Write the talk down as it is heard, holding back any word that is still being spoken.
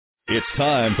It's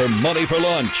time for Money for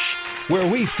Lunch, where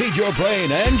we feed your brain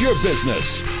and your business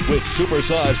with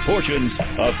supersized portions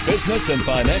of business and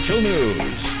financial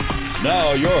news.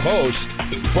 Now your host,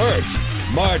 Bert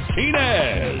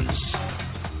Martinez.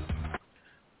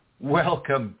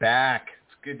 Welcome back.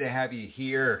 It's good to have you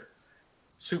here.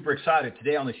 Super excited.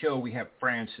 Today on the show we have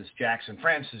Francis Jackson.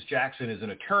 Francis Jackson is an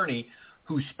attorney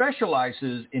who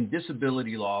specializes in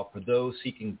disability law for those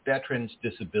seeking veterans'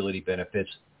 disability benefits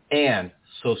and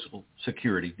Social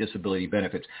Security disability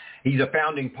benefits. He's a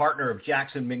founding partner of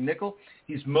Jackson McNichol.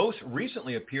 He's most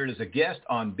recently appeared as a guest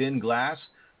on Ben Glass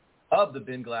of the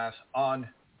Ben Glass on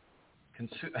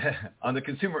the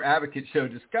Consumer Advocate Show,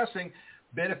 discussing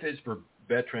benefits for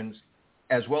veterans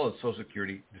as well as Social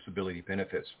Security disability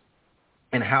benefits,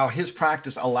 and how his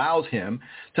practice allows him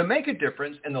to make a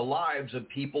difference in the lives of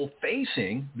people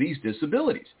facing these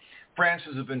disabilities.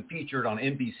 Francis has been featured on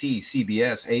NBC,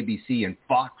 CBS, ABC, and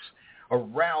Fox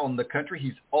around the country.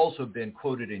 He's also been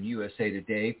quoted in USA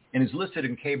Today and is listed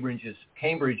in Cambridge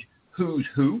Who's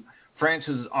Who.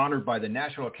 Francis is honored by the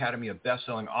National Academy of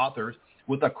Best-Selling Authors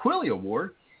with a Quilly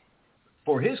Award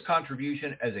for his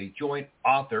contribution as a joint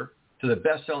author to the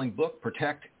best-selling book,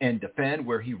 Protect and Defend,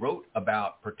 where he wrote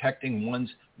about protecting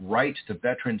one's rights to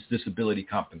veterans' disability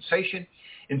compensation.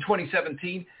 In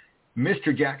 2017,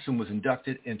 Mr. Jackson was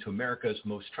inducted into America's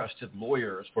Most Trusted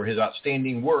Lawyers for his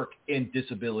outstanding work in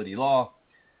disability law.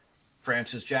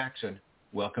 Francis Jackson,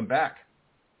 welcome back.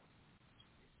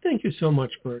 Thank you so much,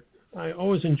 Bert. I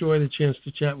always enjoy the chance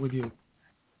to chat with you.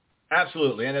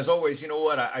 Absolutely. And as always, you know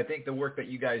what? I think the work that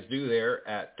you guys do there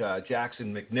at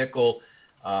Jackson McNichol,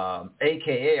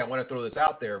 a.k.a., I want to throw this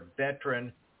out there,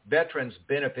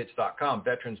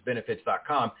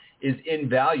 veteransbenefits.com, is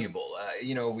invaluable. I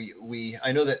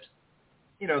know that,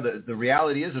 the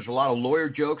reality is there's a lot of lawyer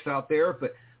jokes out there,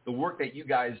 but the work that you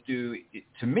guys do,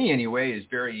 to me anyway, is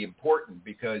very important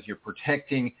because you're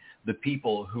protecting the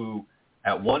people who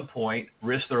at one point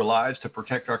risked their lives to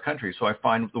protect our country. So I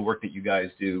find the work that you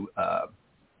guys do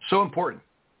so important.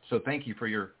 So thank you for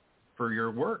your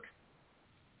work.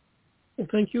 Well,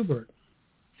 thank you, Bert.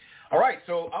 All right,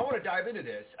 so I want to dive into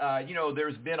this.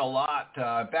 There's been a lot.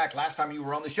 In fact, last time you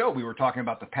were on the show, we were talking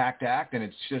about the PACT Act, and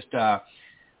it's just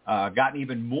gotten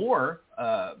even more,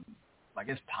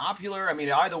 popular. I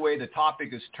mean, either way, the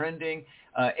topic is trending.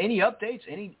 Any updates,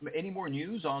 any more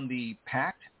news on the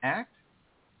PACT Act?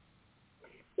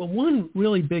 Well, one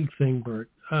really big thing, Bert.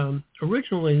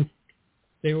 Originally,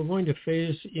 they were going to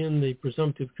phase in the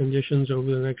presumptive conditions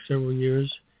over the next several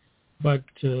years, but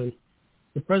the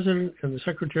president and the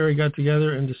secretary got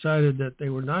together and decided that they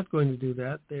were not going to do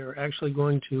that. They are actually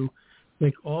going to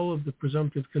make all of the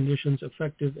presumptive conditions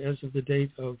effective as of the date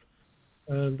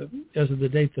the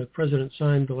president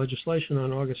signed the legislation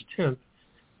on August 10th.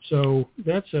 So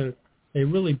that's a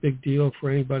really big deal for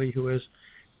anybody who has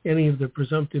any of the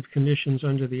presumptive conditions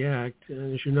under the Act.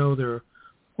 And as you know, there are a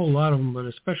whole lot of them, but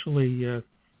especially a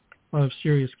lot of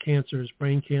serious cancers,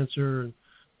 brain cancer, and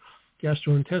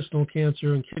gastrointestinal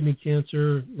cancer, and kidney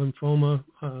cancer, lymphoma.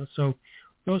 So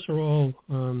those are all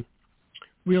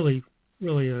really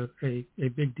a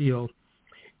big deal.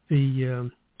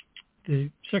 The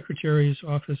Secretary's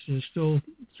office is still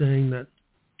saying that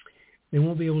they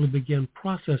won't be able to begin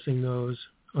processing those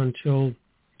until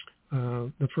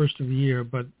the first of the year,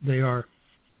 but they are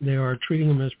treating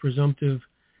them as presumptive,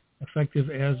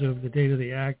 effective as of the date of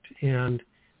the act, and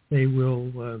they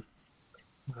will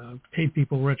pay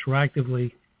people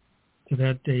retroactively to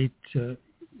that date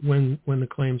when the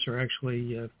claims are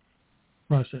actually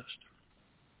processed.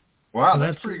 Wow, so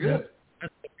that's pretty good.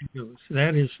 That's pretty good.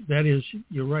 That is,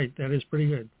 you're right. That is pretty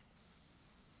good.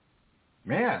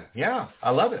 Man, yeah,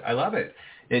 I love it.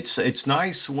 It's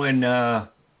nice when they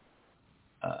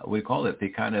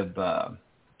kind of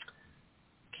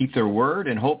keep their word,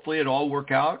 and hopefully it all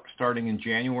work out starting in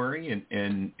January.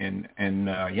 And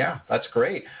yeah, that's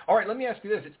great. All right, let me ask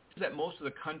you this: it's that most of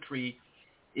the country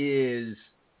is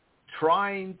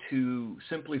trying to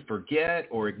simply forget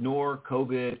or ignore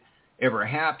COVID ever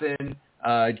happened.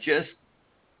 Just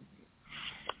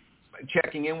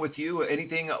checking in with you.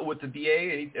 Anything with the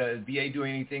VA? VA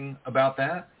doing anything about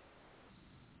that?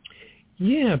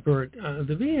 Yeah, Bert.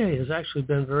 The VA has actually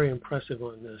been very impressive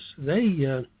on this. They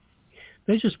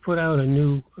just put out a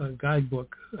new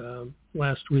guidebook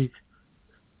last week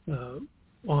on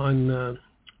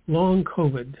long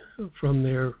COVID from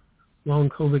their long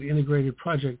COVID integrated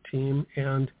project team,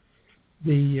 and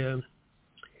the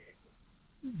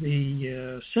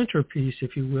centerpiece,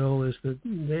 if you will, is that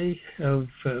they have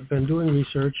been doing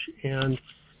research, and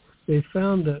they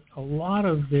found that a lot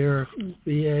of their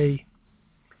VA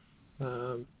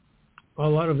a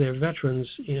lot of their veterans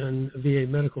in VA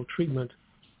medical treatment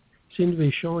seem to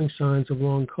be showing signs of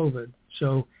long COVID.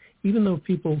 So even though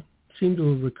people seem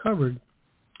to have recovered,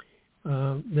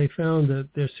 they found that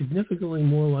they're significantly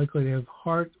more likely to have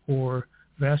heart or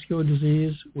vascular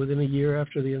disease within a year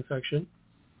after the infection,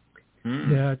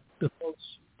 that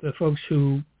the folks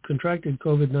who contracted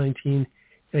COVID-19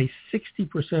 had a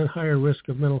 60% higher risk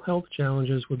of mental health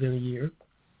challenges within a year.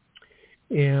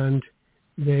 And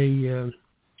they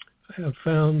have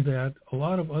found that a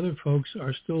lot of other folks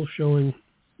are still showing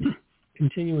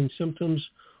continuing symptoms,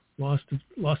 loss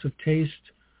of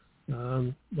taste,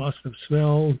 loss of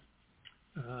smell,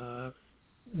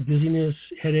 dizziness,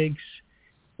 headaches.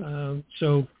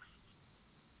 So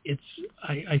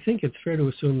I think it's fair to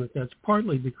assume that that's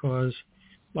partly because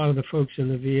a lot of the folks in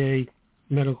the VA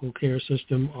medical care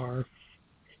system are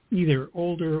either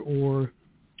older or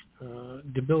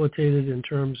debilitated in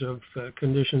terms of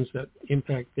conditions that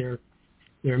impact their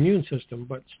immune system.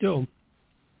 But still,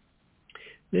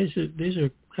 these are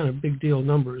kind of big deal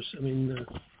numbers. I mean,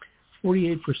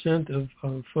 48%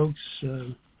 of folks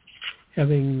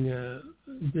having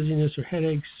dizziness or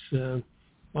headaches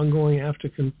ongoing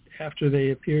after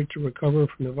they appeared to recover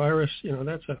from the virus.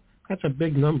 That's a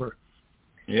big number.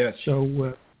 Yes.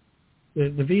 So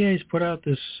the VA's put out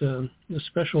this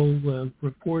special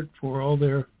report for all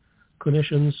their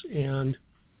clinicians, and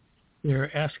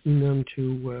they're asking them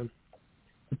to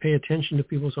pay attention to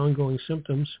people's ongoing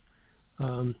symptoms.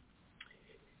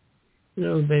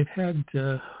 They've had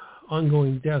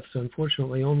ongoing deaths.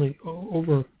 Unfortunately, only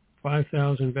over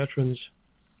 5,000 veterans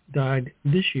died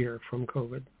this year from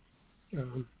COVID.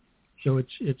 So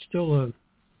it's still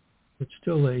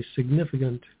a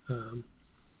significant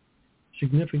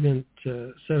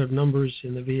set of numbers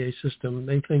in the VA system.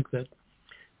 They think that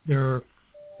there are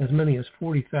as many as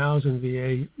 40,000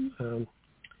 VA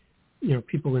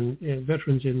people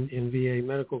veterans in VA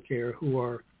medical care who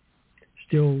are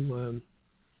still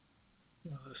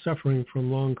suffering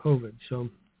from long COVID. So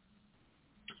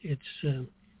it's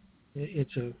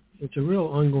a real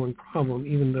ongoing problem,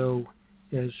 even though,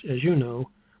 as you know,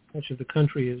 much of the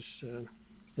country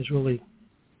is really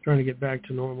trying to get back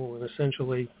to normal and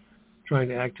essentially trying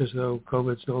to act as though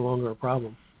COVID's no longer a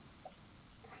problem.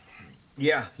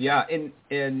 Yeah, and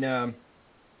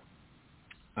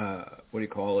what do you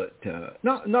call it?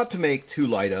 Not to make too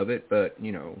light of it, but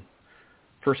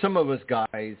for some of us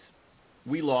guys,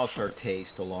 we lost our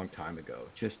taste a long time ago.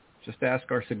 Just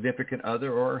ask our significant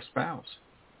other or our spouse.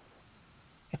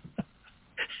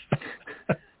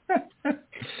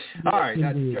 All right,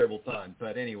 that's a terrible pun,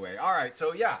 but anyway. All right,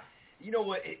 so yeah, you know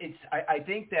what? I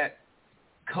think that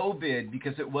COVID,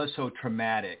 because it was so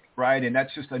traumatic, right? And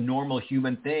that's just a normal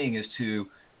human thing, is to,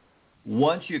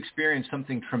 once you experience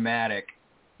something traumatic,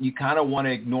 you kind of want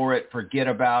to ignore it, forget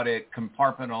about it,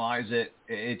 compartmentalize it.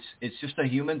 It's just a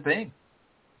human thing.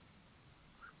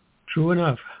 True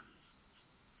enough.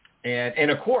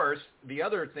 And of course, the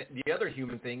other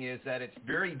human thing is that it's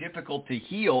very difficult to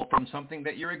heal from something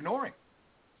that you're ignoring.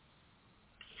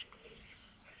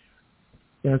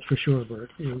 That's for sure, Bert.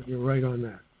 You're right on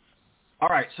that. All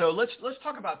right, so let's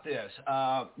talk about this.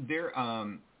 I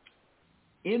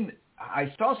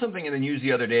saw something in the news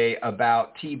the other day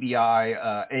about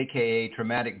TBI, aka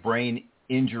traumatic brain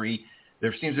injury.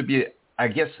 There seems to be, I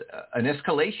guess, an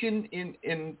escalation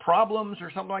in problems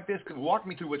or something like this. Walk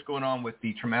me through what's going on with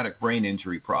the traumatic brain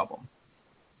injury problem.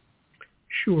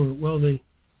 Sure. Well,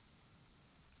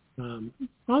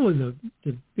 probably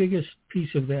the biggest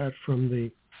piece of that from the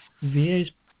VA's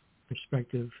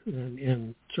perspective,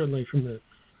 and certainly from the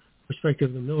perspective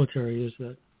of the military, is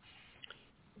that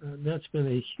that's been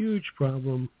a huge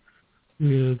problem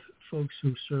with folks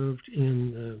who served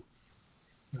in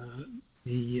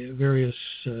the various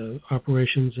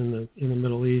operations in the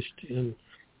Middle East, in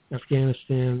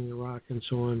Afghanistan, Iraq, and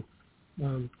so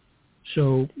on.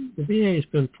 So the VA has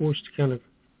been forced to kind of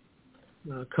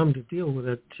come to deal with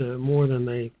it more than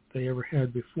they ever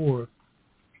had before.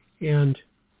 And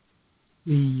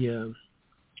the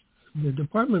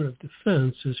Department of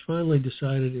Defense has finally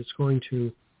decided it's going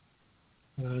to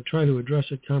try to address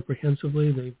it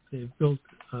comprehensively. They've built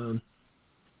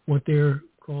what they're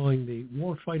calling the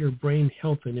Warfighter Brain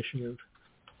Health Initiative,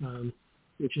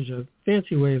 which is a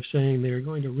fancy way of saying they're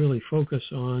going to really focus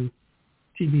on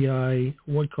TBI,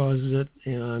 what causes it,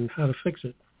 and how to fix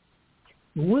it.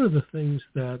 But one of the things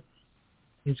that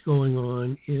is going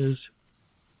on is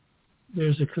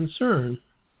there's a concern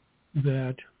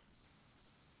that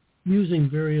using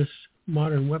various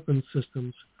modern weapons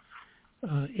systems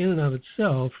in and of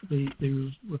itself,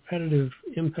 the repetitive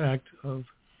impact of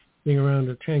being around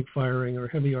a tank firing or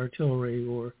heavy artillery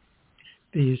or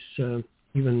these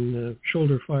even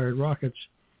shoulder-fired rockets,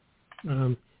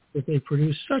 that they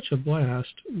produce such a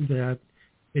blast that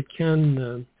it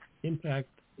can impact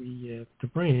the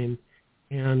brain.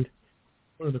 And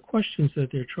one of the questions that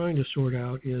they're trying to sort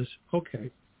out is, okay,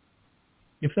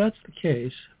 if that's the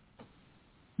case,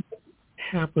 what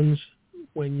happens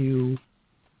when you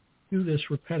do this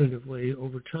repetitively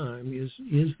over time?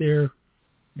 Is there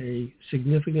a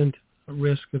significant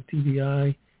risk of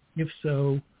TBI? If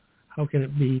so, how can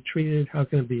it be treated? How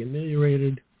can it be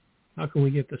ameliorated? How can we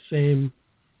get the same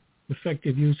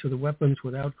effective use of the weapons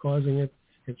without causing it?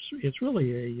 It's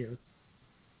really a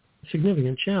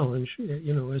significant challenge,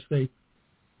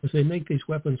 as they make these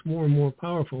weapons more and more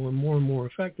powerful and more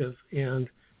effective, and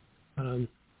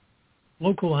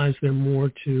localize them more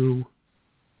to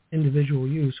individual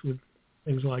use with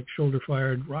things like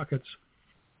shoulder-fired rockets.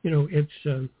 It's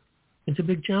a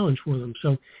big challenge for them.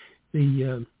 So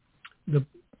the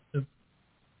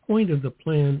point of the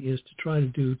plan is to try to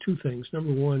do two things.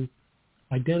 Number one,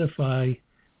 identify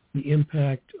the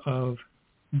impact of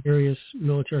various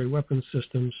military weapons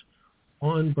systems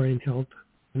on brain health.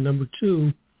 And number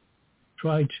two,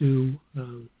 try to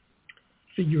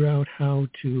figure out how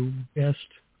to best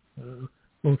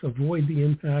both avoid the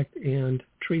impact and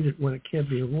treat it when it can't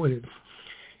be avoided.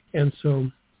 And so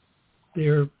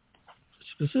they're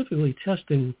specifically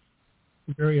testing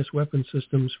various weapon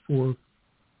systems for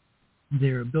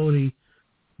their ability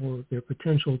or their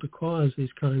potential to cause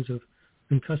these kinds of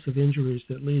concussive injuries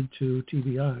that lead to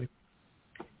TBI.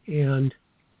 And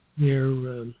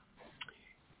they're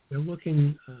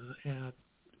looking at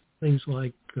things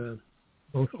like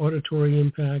both auditory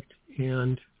impact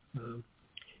and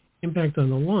impact on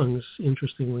the lungs,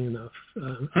 interestingly enough.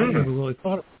 I never really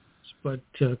thought of this, but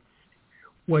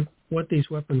what these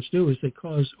weapons do is they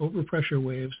cause overpressure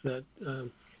waves that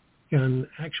can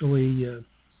actually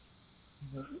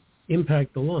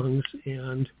impact the lungs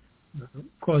and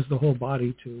cause the whole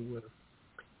body to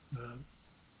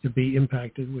be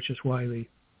impacted, which is why the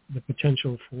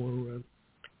potential for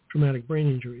traumatic brain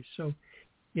injuries. So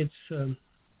it's an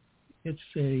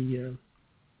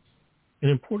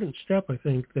important step, I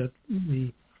think, that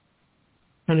the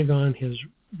Pentagon has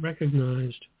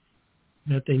recognized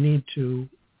that they need to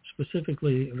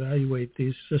specifically evaluate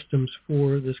these systems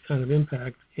for this kind of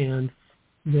impact, and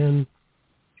then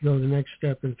go the next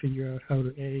step and figure out how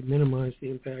to A, minimize the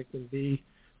impact, and B,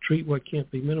 treat what can't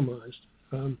be minimized.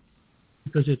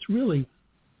 Because it's really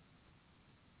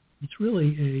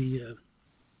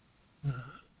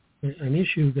an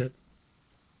issue that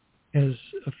has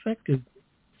affected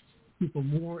people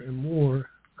more and more,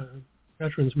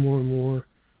 veterans more and more,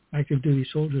 active duty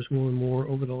soldiers more and more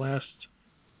over the last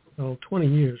 20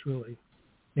 years, really.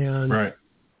 And right.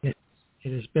 it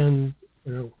has been,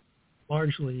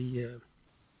 largely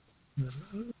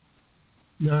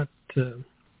not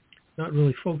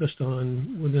really focused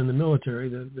on within the military.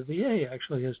 The VA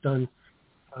actually has done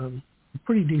a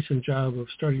pretty decent job of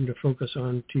starting to focus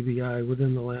on TBI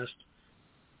within the last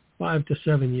 5 to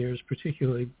 7 years,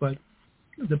 particularly. But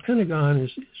the Pentagon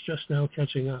is just now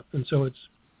catching up, and so it's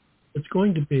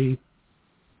going to be,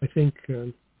 I think,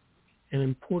 an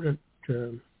important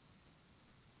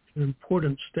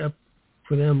step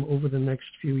for them over the next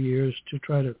few years to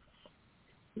try to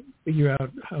figure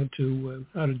out how to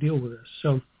deal with this.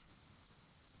 So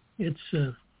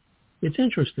it's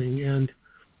interesting, and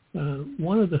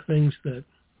one of the things that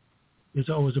is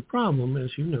always a problem,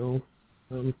 as you know,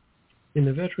 in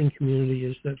the veteran community,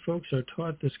 is that folks are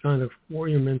taught this kind of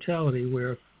warrior mentality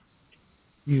where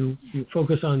you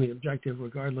focus on the objective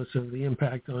regardless of the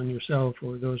impact on yourself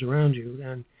or those around you.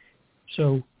 And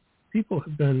so people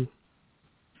have been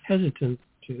hesitant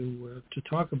to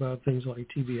talk about things like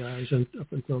TBIs and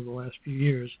up until the last few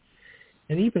years.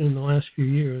 And even in the last few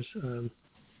years,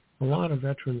 a lot of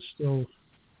veterans still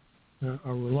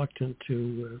are reluctant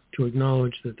to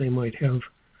acknowledge that they might have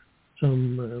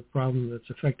some problem that's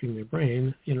affecting their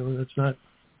brain. That's not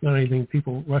anything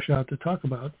people rush out to talk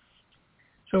about.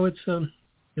 So it's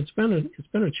been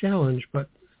a challenge, but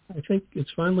I think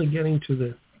it's finally getting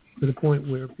to the point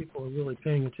where people are really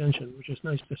paying attention, which is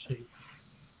nice to see.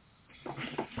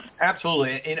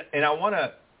 Absolutely, and I want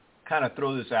to kind of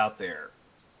throw this out there.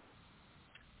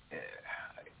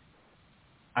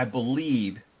 I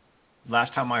believe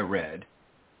last time I read,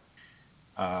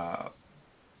 40%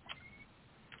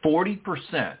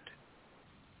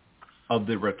 of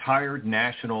the retired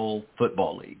National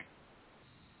Football League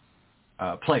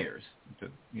players, the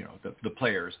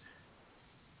players,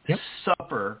 yep,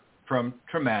 suffer from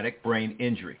traumatic brain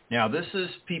injury. Now, this is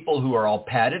people who are all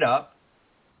padded up.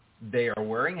 They are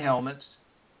wearing helmets,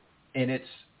 and it's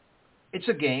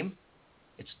a game.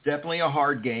 It's definitely a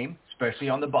hard game, especially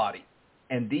on the body.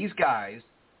 And these guys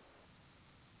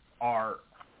are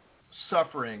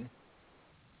suffering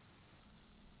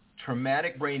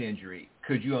traumatic brain injury.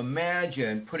 Could you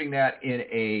imagine putting that in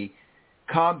a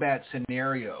combat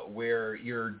scenario where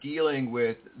you're dealing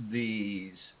with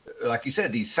these, like you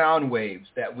said, these sound waves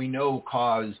that we know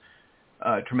cause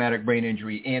traumatic brain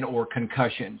injury and or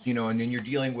concussions, you know, and then you're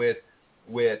dealing with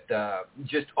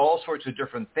just all sorts of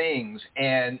different things.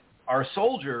 And our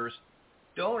soldiers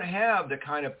don't have the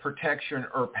kind of protection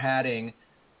or padding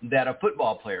that a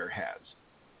football player has.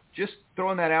 Just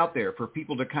throwing that out there for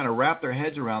people to kind of wrap their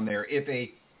heads around there. If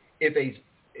a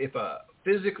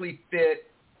physically fit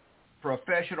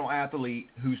professional athlete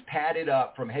who's padded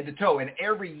up from head to toe, and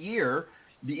every year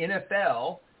the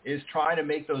NFL is trying to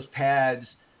make those pads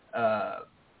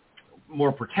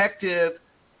more protective,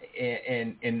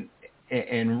 and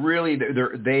really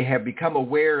they have become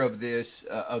aware of this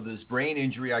brain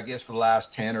injury, I guess, for the last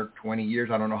 10 or 20 years.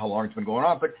 I don't know how long it's been going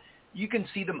on, but you can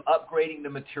see them upgrading the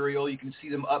material. You can see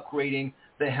them upgrading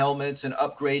the helmets and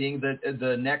upgrading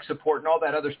the neck support and all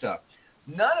that other stuff.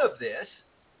 None of this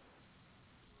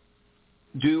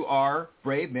do our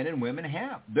brave men and women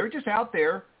have. They're just out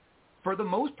there, for the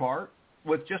most part,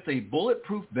 with just a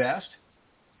bulletproof vest,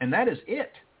 and that is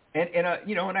it. And a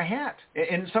hat.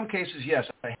 And in some cases, yes,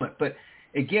 a helmet. But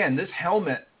again, this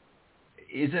helmet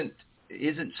isn't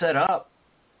set up.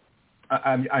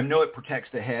 I know it protects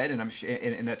the head, and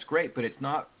that's great, but it's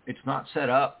not set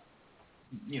up,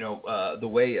 the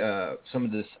way some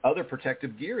of this other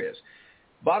protective gear is.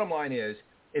 Bottom line is,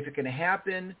 if it can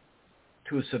happen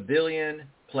to a civilian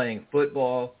playing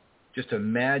football, just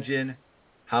imagine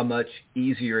how much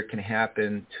easier it can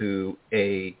happen to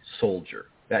a soldier.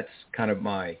 That's kind of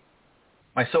my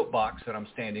soapbox that I'm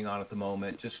standing on at the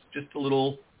moment. Just a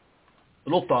little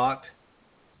thought.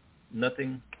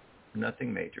 Nothing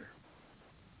major.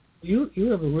 You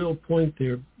have a real point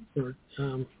there, Bert.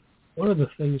 One of the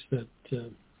things that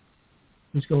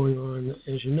is going on,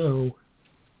 as you know,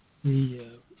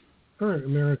 the current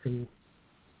American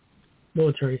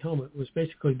military helmet was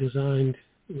basically designed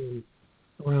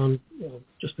around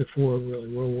just before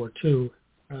really World War II,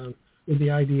 with the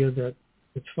idea that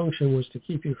its function was to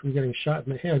keep you from getting shot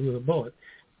in the head with a bullet.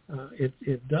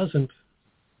 It doesn't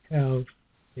have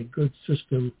a good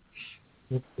system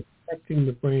of protecting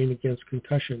the brain against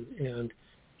concussion. And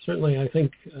certainly I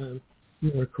think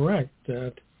you are correct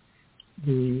that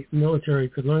the military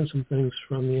could learn some things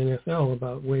from the NFL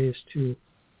about ways to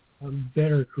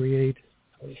better create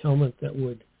a helmet that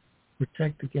would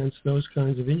protect against those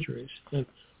kinds of injuries. And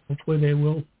hopefully they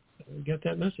will get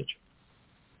that message.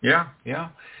 Yeah.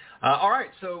 All right.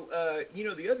 So,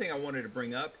 the other thing I wanted to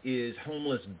bring up is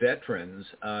homeless veterans.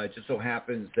 It just so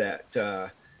happens that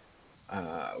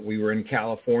we were in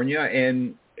California,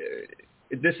 and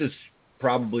this is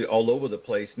probably all over the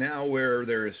place now, where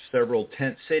there's several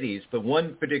tent cities. But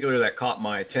one particular that caught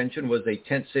my attention was a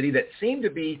tent city that seemed to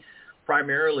be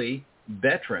primarily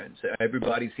veterans.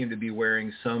 Everybody seemed to be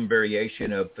wearing some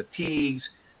variation of fatigues.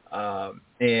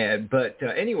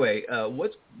 Anyway,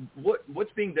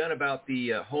 what's being done about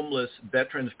the homeless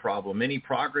veterans problem? Any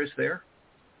progress there?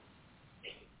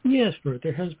 Yes, Bert,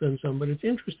 there has been some, but it's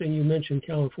interesting you mentioned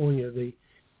California. The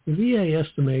VA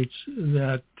estimates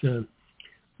that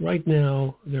right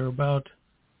now there are about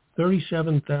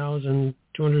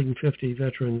 37,250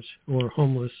 veterans who are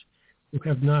homeless who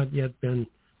have not yet been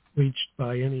reached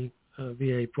by any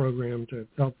VA program to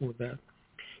help with that.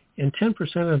 And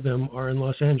 10% of them are in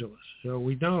Los Angeles. So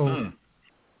we know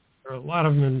there are a lot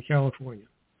of them in California.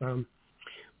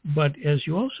 But as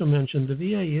you also mentioned, the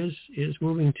VA is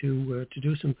moving to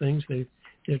do some things.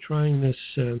 They're trying this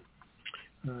the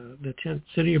tent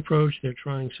city approach. They're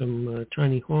trying some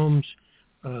tiny homes.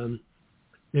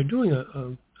 They're doing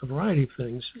a variety of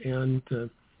things. And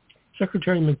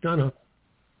Secretary McDonough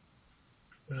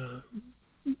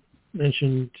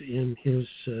mentioned in his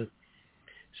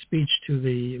speech to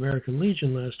the American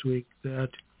Legion last week that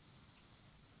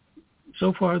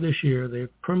so far this year they've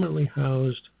permanently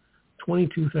housed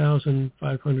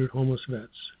 22,500 homeless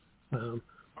vets,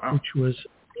 which was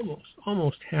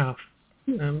almost half.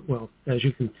 Well, as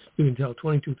you can tell,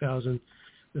 22,000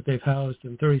 that they've housed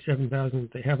and 37,000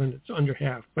 that they haven't. It's under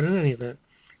half. But in any event,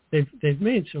 they've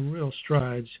made some real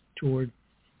strides toward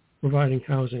providing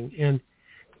housing. And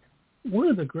one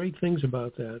of the great things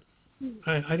about that,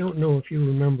 I don't know if you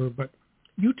remember, but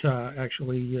Utah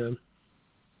actually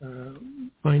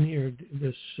pioneered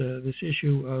this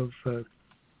issue of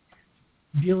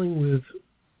dealing with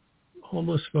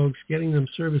homeless folks, getting them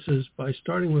services by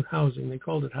starting with housing. They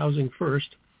called it Housing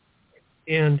First,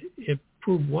 and it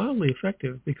proved wildly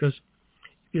effective because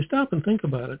you stop and think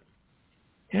about it,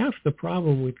 half the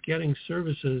problem with getting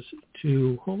services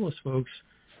to homeless folks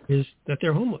is that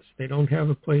they're homeless. They don't have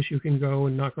a place you can go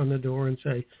and knock on the door and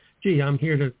say, gee, I'm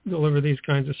here to deliver these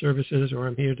kinds of services, or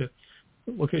I'm here to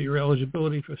look at your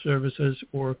eligibility for services,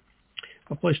 or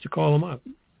a place to call them up.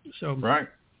 So right.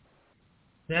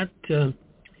 That,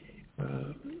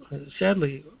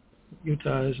 sadly,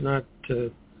 Utah has not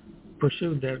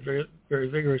pursued that very, very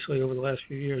vigorously over the last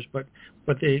few years, but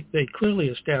they clearly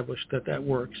established that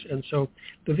works. And so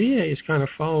the VA is kind of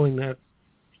following that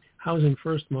housing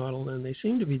first model, and they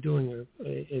seem to be doing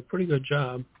a pretty good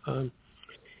job.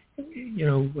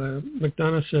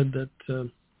 McDonough said that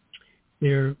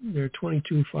their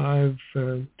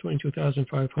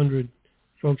 22,500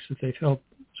 folks that they've helped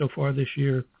so far this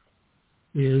year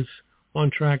is on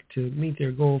track to meet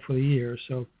their goal for the year.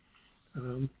 So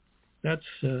that's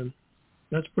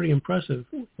pretty impressive,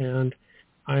 and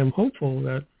I am hopeful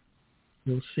that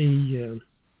you'll see,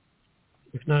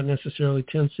 if not necessarily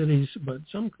 10 cities, but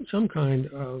some kind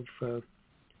of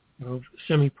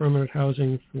semi-permanent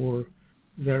housing for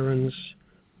veterans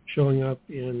showing up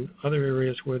in other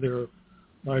areas where there are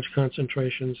large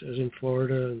concentrations, as in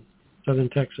Florida and southern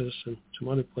Texas and some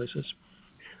other places.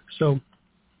 So,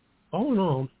 all in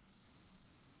all,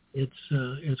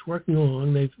 it's working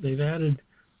along. They've added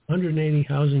 180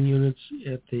 housing units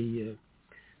at the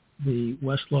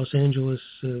West Los Angeles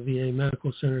VA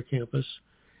Medical Center campus,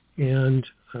 and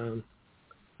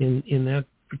in that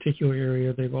particular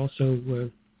area, they've also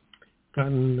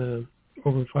gotten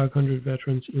over 500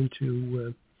 veterans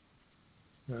into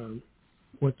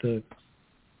what the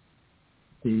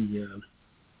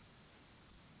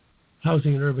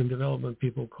Housing and Urban Development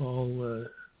people call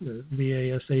the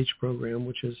VASH program,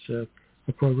 which is a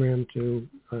program to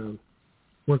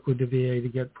work with the VA to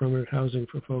get permanent housing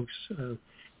for folks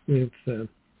with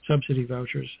subsidy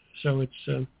vouchers. So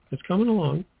it's coming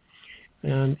along,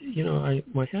 and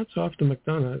my hat's off to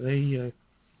McDonough.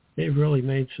 They've really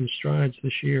made some strides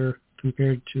this year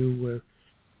compared to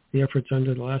the efforts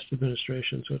under the last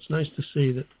administration. So it's nice to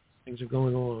see that things are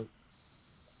going along.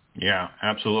 Yeah,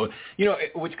 absolutely.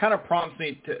 Which kind of prompts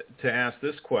me to ask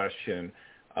this question.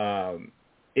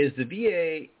 Is the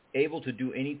VA able to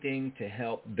do anything to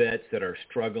help vets that are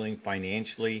struggling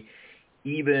financially,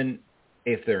 even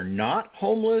if they're not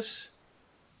homeless?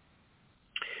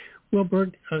 Well,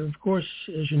 Bert, of course,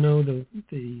 as you know, the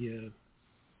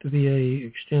VA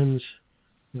extends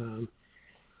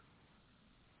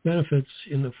benefits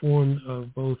in the form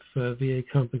of both VA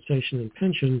compensation and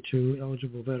pension to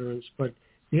eligible veterans. But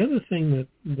the other thing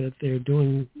that they're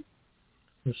doing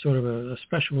is sort of a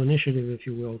special initiative, if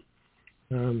you will.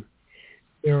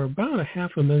 There are about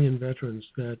 500,000 veterans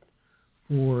that,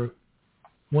 for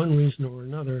one reason or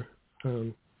another,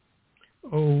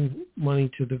 owe money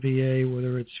to the VA,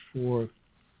 whether it's for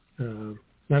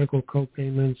medical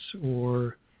co-payments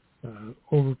or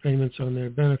overpayments on their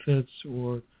benefits,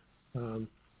 or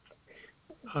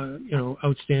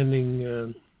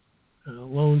outstanding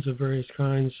loans of various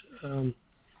kinds,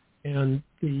 and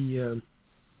the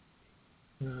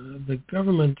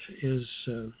government is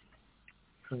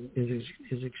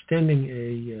extending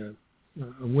a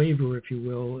waiver, if you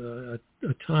will,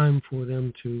 a time for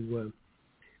them to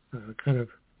kind of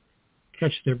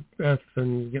catch their breath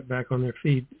and get back on their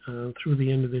feet through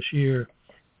the end of this year,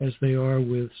 as they are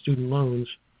with student loans.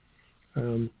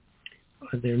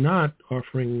 They're not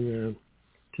offering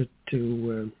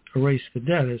to erase the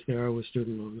debt as they are with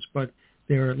student loans, but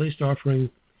they're at least offering,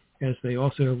 as they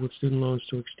also have with student loans,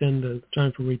 to extend the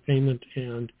time for repayment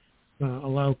and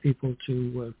allow people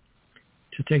to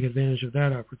take advantage of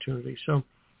that opportunity. So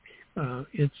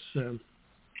it's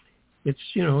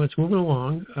moving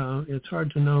along. It's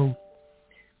hard to know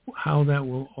how that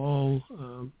will all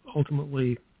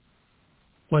ultimately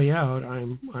play out.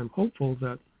 I'm hopeful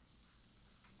that,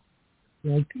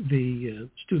 like the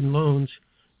student loans,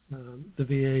 the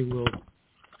VA will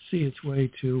see its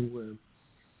way to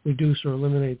reduce or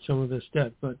eliminate some of this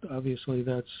debt. But obviously,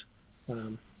 that's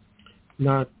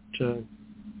not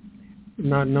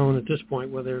known at this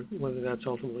point whether that's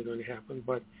ultimately going to happen.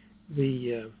 But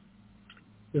the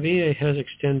VA has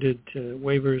extended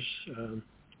waivers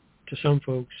to some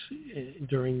folks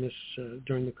during the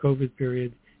COVID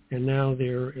period, and now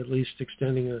they're at least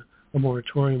extending a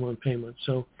moratorium on payments.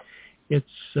 So it's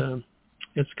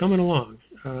coming along.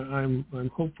 I'm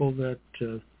hopeful that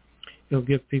it'll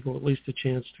give people at least a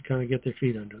chance to kind of get their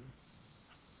feet under them.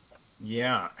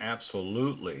 Yeah,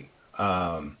 absolutely.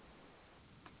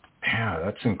 Yeah,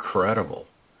 that's incredible.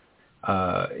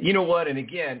 You know what? And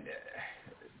again,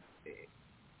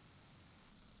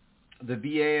 the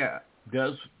VA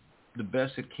does the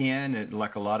best it can. And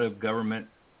like a lot of government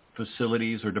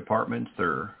facilities or departments,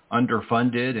 they're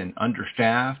underfunded and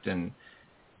understaffed, and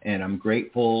I'm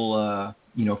grateful,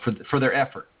 for their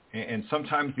effort. And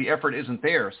sometimes the effort isn't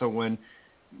there. So when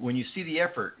you see the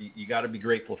effort, you got to be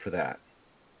grateful for that.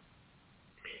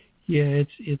 Yeah,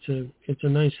 it's a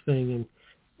nice thing, and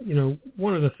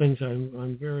one of the things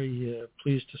I'm very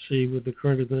pleased to see with the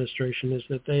current administration is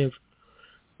that they have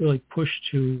really pushed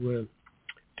to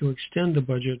extend the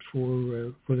budget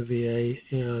for the VA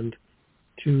and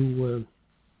to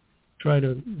try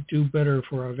to do better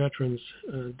for our veterans,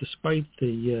 despite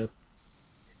the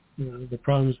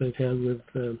problems they've had with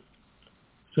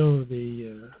some of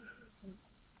the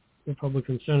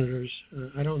Republican senators.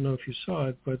 I don't know if you saw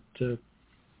it, but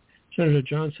Senator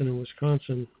Johnson in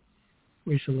Wisconsin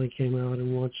recently came out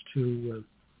and wants to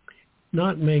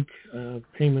not make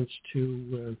payments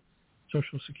to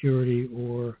Social Security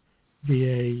or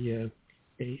VA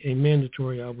a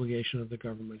mandatory obligation of the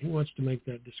government. He wants to make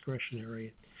that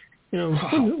discretionary.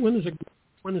 When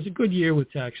there's a good year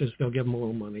with taxes, they'll give them a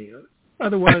little money.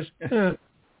 Otherwise,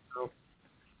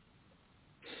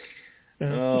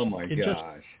 oh my gosh! It just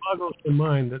boggles the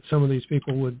mind that some of these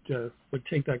people would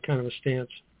take that kind of a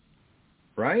stance.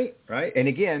 Right. And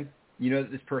again,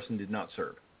 this person did not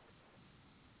serve.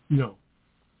 No.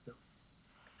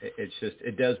 It's just,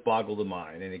 it does boggle the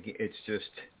mind, and it's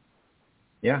just,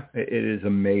 yeah, it is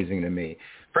amazing to me.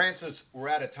 Francis, we're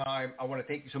out of time. I want to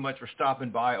thank you so much for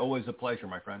stopping by. Always a pleasure,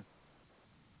 my friend.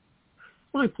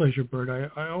 My pleasure,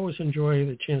 Bert. I always enjoy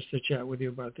the chance to chat with you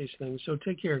about these things, so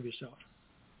take care of yourself.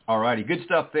 All righty. Good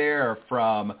stuff there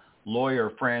from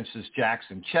lawyer Francis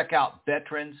Jackson. Check out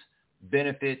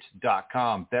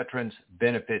veteransbenefits.com,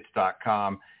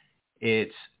 veteransbenefits.com.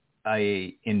 It's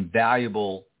a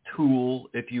invaluable tool,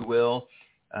 if you will.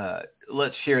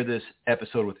 Let's share this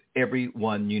episode with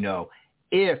everyone you know.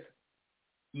 If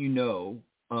you know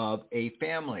of a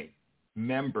family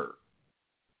member,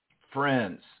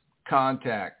 friends,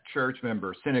 contact, church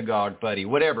member, synagogue buddy,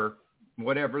 whatever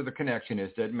the connection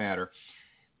is, doesn't matter.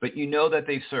 But you know that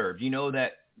they've served. You know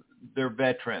that they're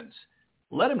veterans.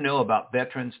 Let them know about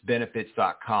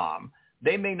veteransbenefits.com.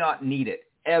 They may not need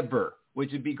it ever,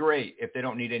 which would be great. If they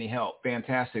don't need any help,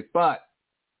 fantastic. But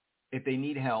if they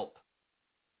need help,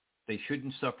 they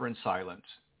shouldn't suffer in silence,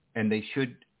 and they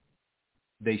should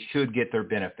get their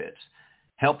benefits.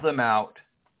 Help them out.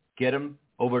 Get them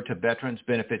over to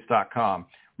veteransbenefits.com.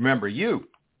 Remember, you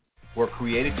were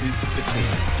created to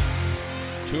succeed.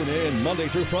 Tune in Monday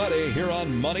through Friday here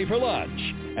on Money for Lunch,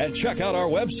 and check out our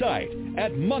website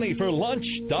at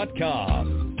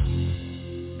moneyforlunch.com.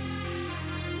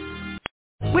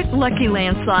 With Lucky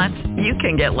Land Slots, you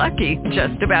can get lucky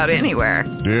just about anywhere.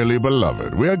 Dearly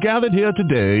beloved, we are gathered here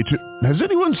today to... Has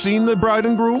anyone seen the bride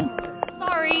and groom?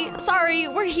 Sorry,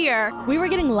 we're here. We were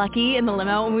getting lucky in the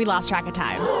limo and we lost track of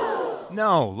time.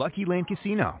 No, Lucky Land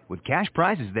Casino, with cash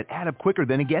prizes that add up quicker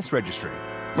than a guest registry.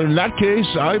 In that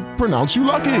case, I pronounce you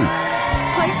lucky.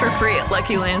 Play for free at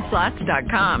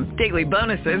LuckyLandSlots.com. Daily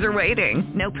bonuses are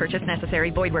waiting. No purchase necessary.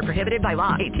 Void where prohibited by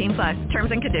law. 18+.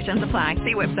 Terms and conditions apply.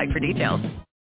 See website for details.